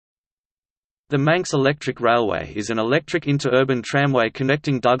The Manx Electric Railway is an electric interurban tramway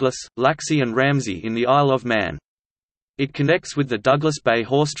connecting Douglas, Laxey and Ramsey in the Isle of Man. It connects with the Douglas Bay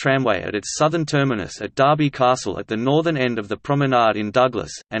Horse Tramway at its southern terminus at Derby Castle at the northern end of the promenade in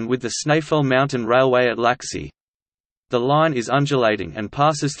Douglas, and with the Snaefell Mountain Railway at Laxey. The line is undulating and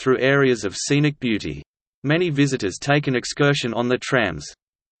passes through areas of scenic beauty. Many visitors take an excursion on the trams.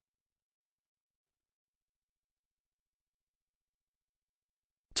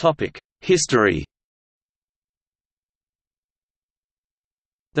 History.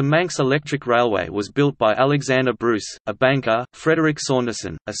 The Manx Electric Railway was built by Alexander Bruce, a banker, Frederick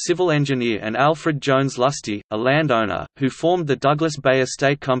Saunderson, a civil engineer and Alfred Jones Lusty, a landowner, who formed the Douglas Bay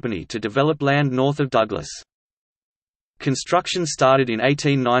Estate Company to develop land north of Douglas. Construction started in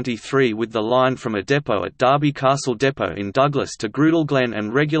 1893 with the line from a depot at Derby Castle Depot in Douglas to Groodle Glen,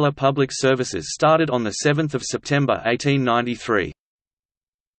 and regular public services started on 7 September 1893.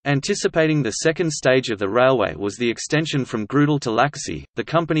 Anticipating the second stage of the railway was the extension from Groodle to Laxey. The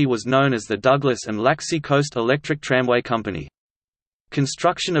company was known as the Douglas and Laxey Coast Electric Tramway Company.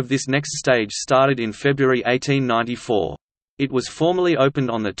 Construction of this next stage started in February 1894. It was formally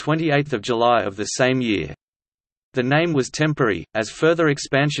opened on 28 July of the same year. The name was temporary, as further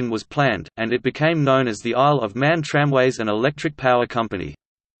expansion was planned, and it became known as the Isle of Man Tramways and Electric Power Company.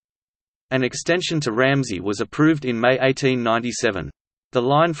 An extension to Ramsey was approved in May 1897. The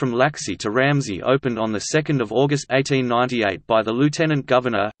line from Laxey to Ramsey opened on 2 August 1898 by the Lieutenant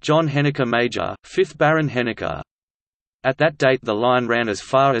Governor, John Henniker Major, 5th Baron Henniker. At that date the line ran as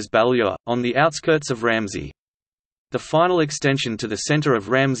far as Ballure, on the outskirts of Ramsey. The final extension to the centre of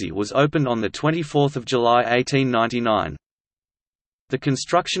Ramsey was opened on 24 July 1899. The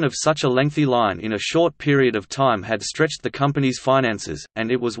construction of such a lengthy line in a short period of time had stretched the company's finances,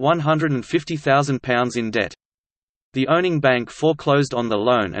 and it was £150,000 in debt. The owning bank foreclosed on the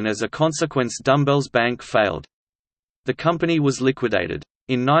loan, and as a consequence Dumbbells Bank failed. The company was liquidated.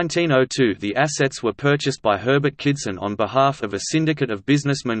 In 1902 the assets were purchased by Herbert Kidson on behalf of a syndicate of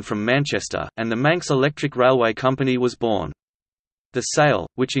businessmen from Manchester, and the Manx Electric Railway Company was born. The sale,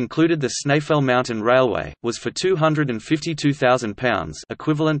 which included the Snaefell Mountain Railway, was for £252,000,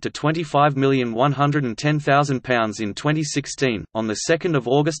 equivalent to £25,110,000 in 2016. On 2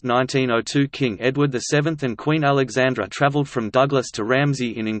 August 1902, King Edward VII and Queen Alexandra travelled from Douglas to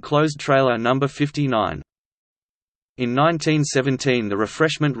Ramsey in enclosed trailer number 59. In 1917, the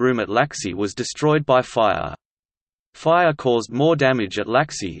refreshment room at Laxey was destroyed by fire. Fire caused more damage at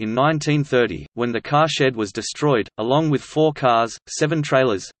Laxey in 1930, when the car shed was destroyed, along with 4 cars, 7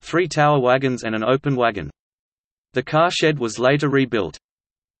 trailers, 3 tower wagons and an open wagon. The car shed was later rebuilt.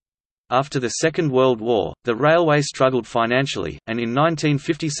 After the Second World War, the railway struggled financially, and in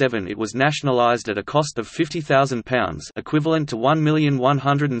 1957 it was nationalised at a cost of £50,000, equivalent to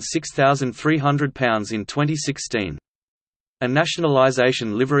 £1,106,300 in 2016. A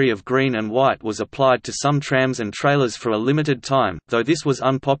nationalisation livery of green and white was applied to some trams and trailers for a limited time, though this was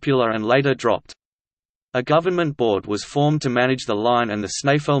unpopular and later dropped. A government board was formed to manage the line and the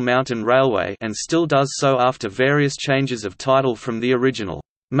Snaefell Mountain Railway, and still does so after various changes of title from the original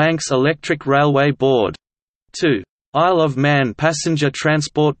Manx Electric Railway Board to Isle of Man Passenger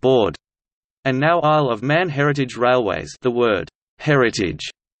Transport Board, and now Isle of Man Heritage Railways. The word heritage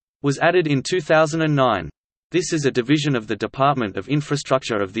was added in 2009. This is a division of the Department of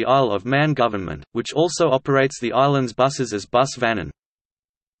Infrastructure of the Isle of Man Government, which also operates the island's buses as Bus Vannon.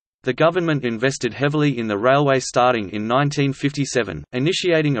 The government invested heavily in the railway starting in 1957,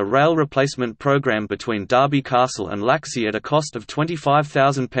 initiating a rail replacement program between Derby Castle and Laxey at a cost of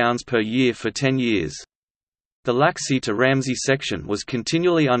 £25,000 per year for 10 years. The Laxey to Ramsey section was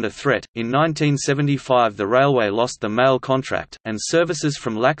continually under threat. In 1975 the railway lost the mail contract, and services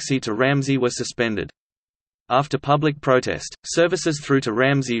from Laxey to Ramsey were suspended. After public protest, services through to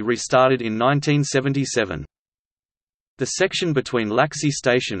Ramsey restarted in 1977. The section between Laxey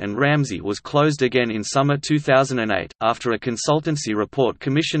Station and Ramsey was closed again in summer 2008, after a consultancy report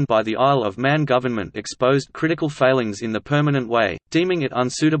commissioned by the Isle of Man government exposed critical failings in the permanent way, deeming it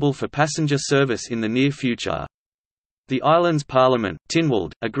unsuitable for passenger service in the near future. The island's parliament,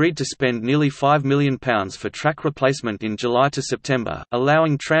 Tynwald, agreed to spend nearly £5 million for track replacement in July to September,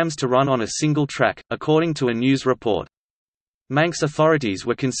 allowing trams to run on a single track, according to a news report. Manx authorities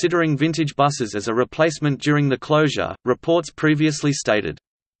were considering vintage buses as a replacement during the closure, reports previously stated.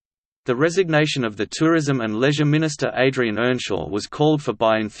 The resignation of the Tourism and Leisure Minister Adrian Earnshaw was called for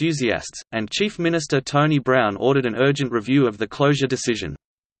by enthusiasts, and Chief Minister Tony Brown ordered an urgent review of the closure decision.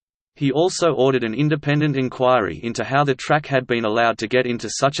 He also ordered an independent inquiry into how the track had been allowed to get into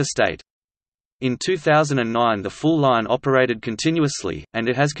such a state. In 2009 the full line operated continuously, and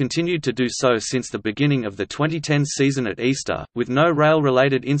it has continued to do so since the beginning of the 2010 season at Easter, with no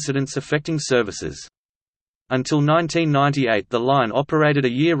rail-related incidents affecting services. Until 1998 the line operated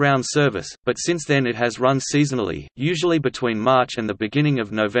a year-round service, but since then it has run seasonally, usually between March and the beginning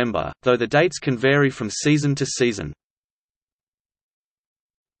of November, though the dates can vary from season to season.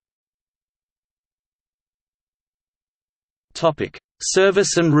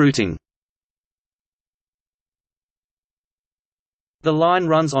 Service and routing. The line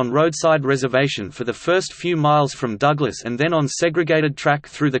runs on roadside reservation for the first few miles from Douglas and then on segregated track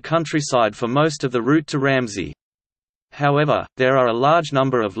through the countryside for most of the route to Ramsey. However, there are a large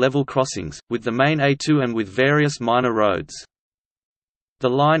number of level crossings, with the main A2 and with various minor roads.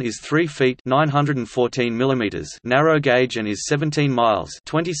 The line is 3 feet (914 mm) narrow gauge and is 17 miles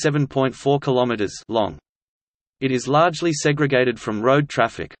 (27.4 km) long. It is largely segregated from road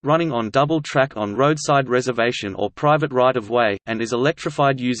traffic, running on double track on roadside reservation or private right-of-way, and is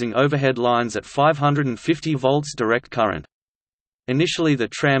electrified using overhead lines at 550 volts direct current. Initially the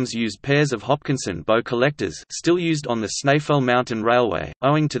trams used pairs of Hopkinson bow collectors still used on the Snaefell Mountain Railway,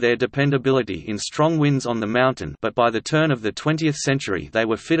 owing to their dependability in strong winds on the mountain, but by the turn of the 20th century they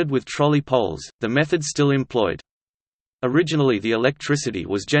were fitted with trolley poles, the method still employed. Originally the electricity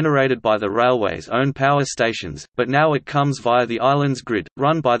was generated by the railway's own power stations, but now it comes via the island's grid,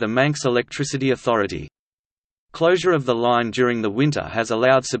 run by the Manx Electricity Authority. Closure of the line during the winter has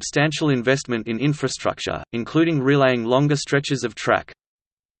allowed substantial investment in infrastructure, including relaying longer stretches of track.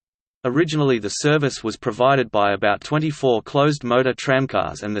 Originally the service was provided by about 24 closed-motor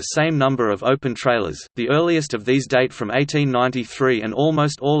tramcars and the same number of open trailers, the earliest of these date from 1893 and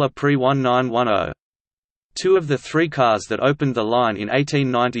almost all are pre-1910. Two of the three cars that opened the line in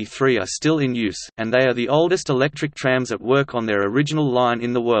 1893 are still in use, and they are the oldest electric trams at work on their original line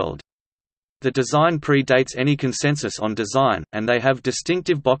in the world. The design predates any consensus on design, and they have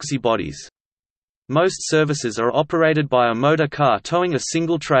distinctive boxy bodies. Most services are operated by a motor car towing a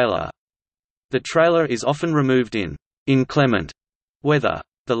single trailer. The trailer is often removed in inclement weather.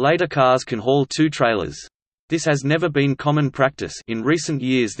 The later cars can haul two trailers. This has never been common practice. In recent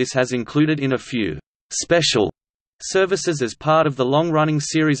years this has included in a few special services as part of the long-running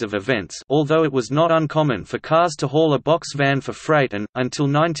series of events, although it was not uncommon for cars to haul a box van for freight and, until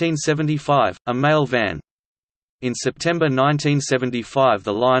 1975, a mail van. In September 1975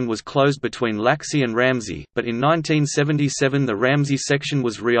 the line was closed between Laxey and Ramsey, but in 1977 the Ramsey section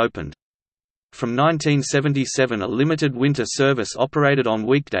was reopened. From 1977 a limited winter service operated on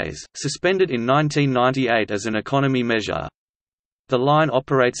weekdays, suspended in 1998 as an economy measure. The line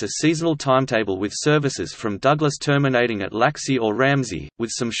operates a seasonal timetable with services from Douglas terminating at Laxey or Ramsey,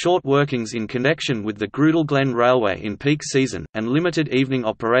 with some short workings in connection with the Grudel Glen Railway in peak season, and limited evening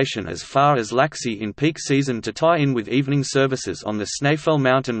operation as far as Laxey in peak season to tie in with evening services on the Snaefell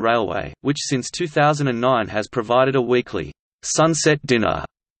Mountain Railway, which since 2009 has provided a weekly sunset dinner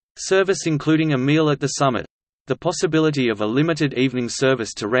service including a meal at the summit. The possibility of a limited evening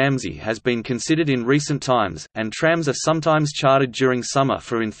service to Ramsey has been considered in recent times, and trams are sometimes chartered during summer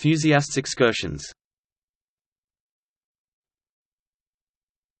for enthusiasts' excursions.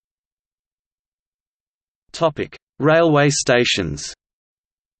 Railway stations.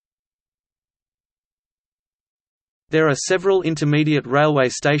 There are several intermediate railway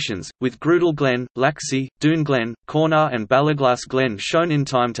stations, with Grudel Glen, Laxey, Doon Glen, Cornar and Ballaglass Glen shown in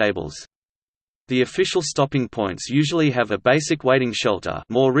timetables. The official stopping points usually have a basic waiting shelter.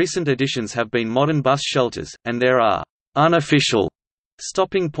 More recent additions have been modern bus shelters, and there are unofficial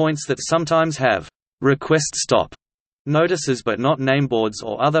stopping points that sometimes have request stop notices but not nameboards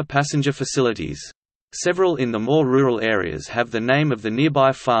or other passenger facilities. Several in the more rural areas have the name of the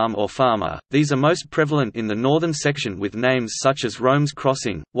nearby farm or farmer. These are most prevalent in the northern section with names such as Rome's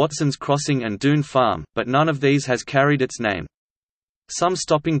Crossing, Watson's Crossing and Doon Farm, but none of these has carried its name. Some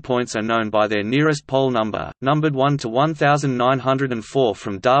stopping points are known by their nearest pole number, numbered 1 to 1904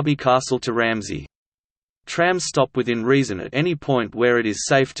 from Derby Castle to Ramsey. Trams stop within reason at any point where it is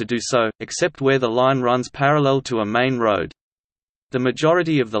safe to do so, except where the line runs parallel to a main road. The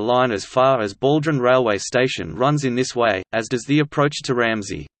majority of the line as far as Baldron Railway Station runs in this way, as does the approach to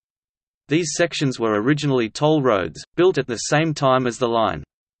Ramsey. These sections were originally toll roads, built at the same time as the line.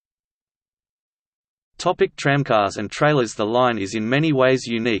 Tramcars and trailers. The line is in many ways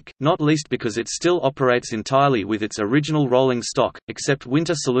unique, not least because it still operates entirely with its original rolling stock, except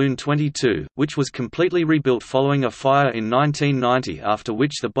Winter Saloon 22, which was completely rebuilt following a fire in 1990 after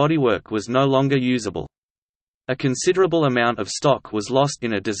which the bodywork was no longer usable. A considerable amount of stock was lost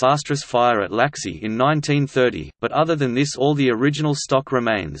in a disastrous fire at Laxey in 1930, but other than this all the original stock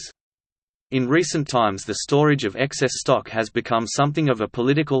remains. In recent times the storage of excess stock has become something of a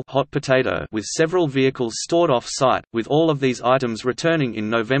political hot potato, with several vehicles stored off-site, with all of these items returning in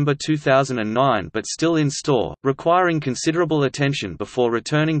November 2009 but still in store, requiring considerable attention before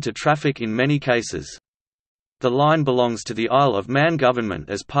returning to traffic in many cases. The line belongs to the Isle of Man government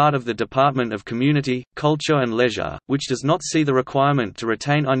as part of the Department of Community, Culture and Leisure, which does not see the requirement to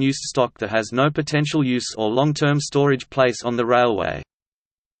retain unused stock that has no potential use or long-term storage place on the railway.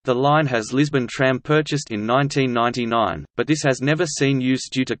 The line has Lisbon Tram purchased in 1999, but this has never seen use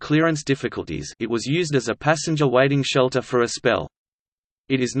due to clearance difficulties. It was used as a passenger waiting shelter for a spell.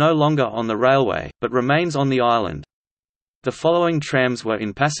 It is no longer on the railway, but remains on the island. The following trams were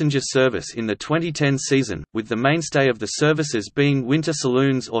in passenger service in the 2010 season, with the mainstay of the services being winter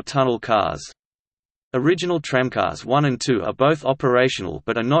saloons or tunnel cars. Original Tramcars 1 and 2 are both operational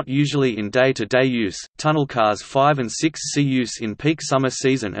but are not usually in day-to-day use. Tunnel Cars 5 and 6 see use in peak summer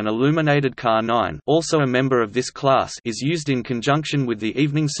season, and Illuminated Car 9, also a member of this class, is used in conjunction with the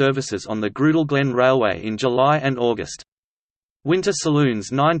evening services on the Grudel Glen Railway in July and August. Winter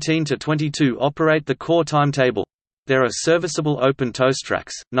Saloons 19 to 22 operate the core timetable. There are serviceable open tow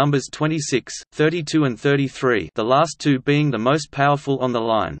tracks, numbers 26, 32 and 33, the last two being the most powerful on the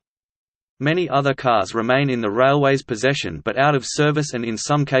line. Many other cars remain in the railway's possession but out of service and in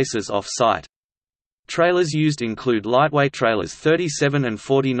some cases off-site. Trailers used include lightweight trailers 37 and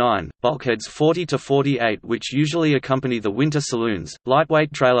 49, bulkheads 40 to 48 which usually accompany the winter saloons,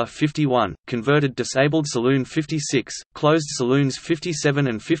 lightweight trailer 51, converted disabled saloon 56, closed saloons 57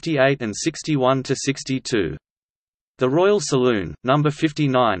 and 58 and 61 to 62. The Royal Saloon, number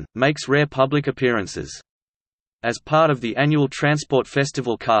 59, makes rare public appearances. As part of the annual Transport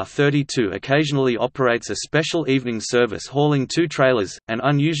Festival, Car 32 occasionally operates a special evening service hauling two trailers, an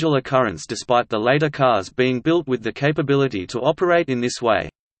unusual occurrence despite the later cars being built with the capability to operate in this way.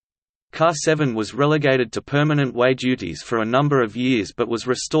 Car 7 was relegated to permanent way duties for a number of years but was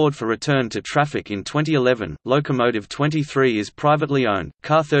restored for return to traffic in 2011. Locomotive 23 is privately owned.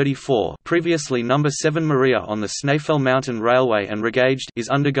 Car 34, previously number 7 Maria on the Snaefell Mountain Railway and regauged, is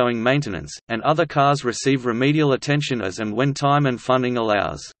undergoing maintenance, and other cars receive remedial attention as and when time and funding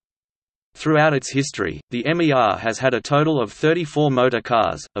allows. Throughout its history, the MER has had a total of 34 motor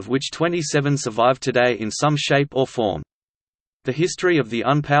cars, of which 27 survive today in some shape or form. The history of the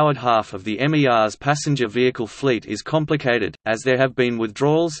unpowered half of the MER's passenger vehicle fleet is complicated, as there have been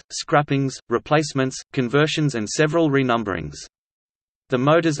withdrawals, scrappings, replacements, conversions and several renumberings. The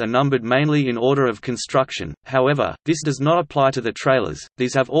motors are numbered mainly in order of construction, however, this does not apply to the trailers,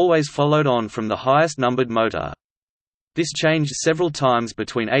 these have always followed on from the highest numbered motor. This changed several times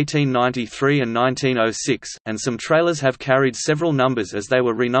between 1893 and 1906, and some trailers have carried several numbers as they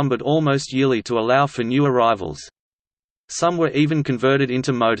were renumbered almost yearly to allow for new arrivals. Some were even converted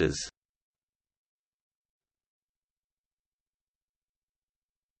into motors.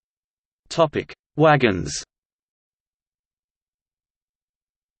 Wagons.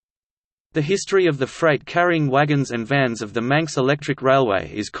 The history of the freight carrying wagons and vans of the Manx Electric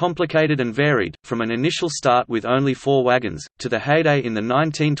Railway is complicated and varied, from an initial start with only 4 wagons, to the heyday in the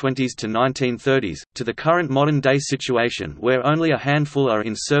 1920s to 1930s, to the current modern-day situation where only a handful are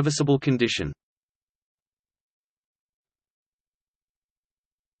in serviceable condition.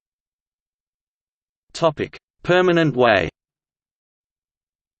 Permanent way.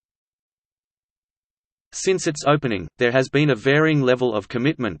 Since its opening, there has been a varying level of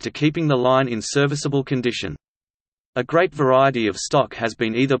commitment to keeping the line in serviceable condition. A great variety of stock has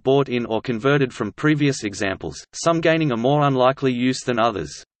been either bought in or converted from previous examples, some gaining a more unlikely use than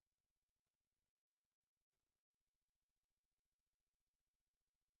others.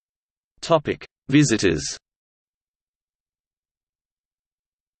 Visitors.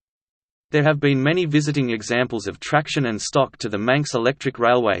 There have been many visiting examples of traction and stock to the Manx Electric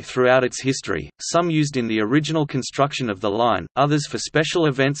Railway throughout its history, some used in the original construction of the line, others for special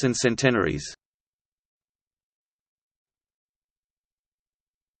events and centenaries.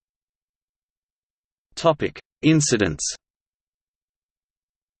 Incidents.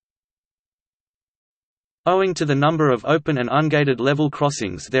 Owing to the number of open and ungated level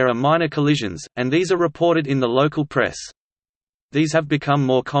crossings, there are minor collisions, and these are reported in the local press. These have become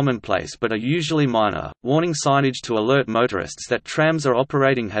more commonplace but are usually minor. Warning signage to alert motorists that trams are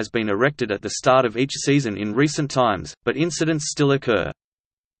operating has been erected at the start of each season in recent times, but incidents still occur.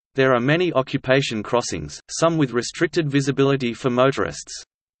 There are many occupation crossings, some with restricted visibility for motorists.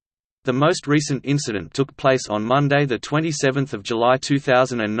 The most recent incident took place on Monday 27 July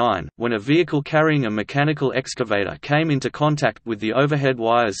 2009, when a vehicle carrying a mechanical excavator came into contact with the overhead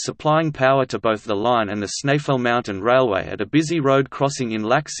wires supplying power to both the line and the Snaefell Mountain Railway at a busy road crossing in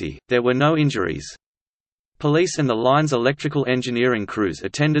Laxey. There were no injuries. Police and the line's electrical engineering crews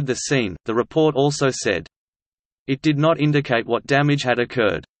attended the scene, the report also said. It did not indicate what damage had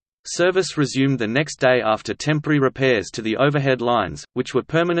occurred. Service resumed the next day after temporary repairs to the overhead lines, which were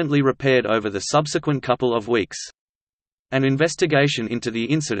permanently repaired over the subsequent couple of weeks. An investigation into the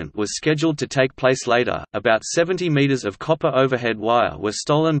incident was scheduled to take place later. About 70 meters of copper overhead wire were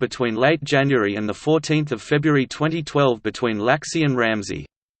stolen between late January and 14 February 2012 between Laxey and Ramsey.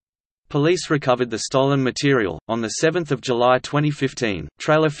 Police recovered the stolen material. On 7 July 2015,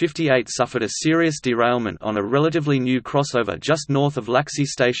 Trailer 58 suffered a serious derailment on a relatively new crossover just north of Laxey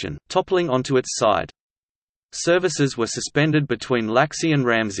Station, toppling onto its side. Services were suspended between Laxey and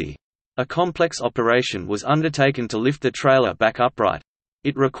Ramsey. A complex operation was undertaken to lift the trailer back upright.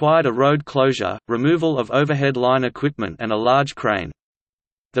 It required a road closure, removal of overhead line equipment and a large crane.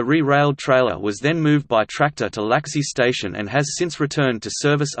 The re-railed trailer was then moved by tractor to Laxey Station and has since returned to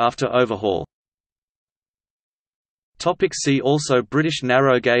service after overhaul. See also British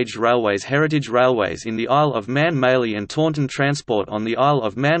narrow gauge railways, Heritage railways in the Isle of Man, Mailey and Taunton, Transport on the Isle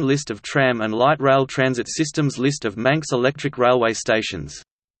of Man, List of tram and light rail transit systems, List of Manx Electric Railway stations.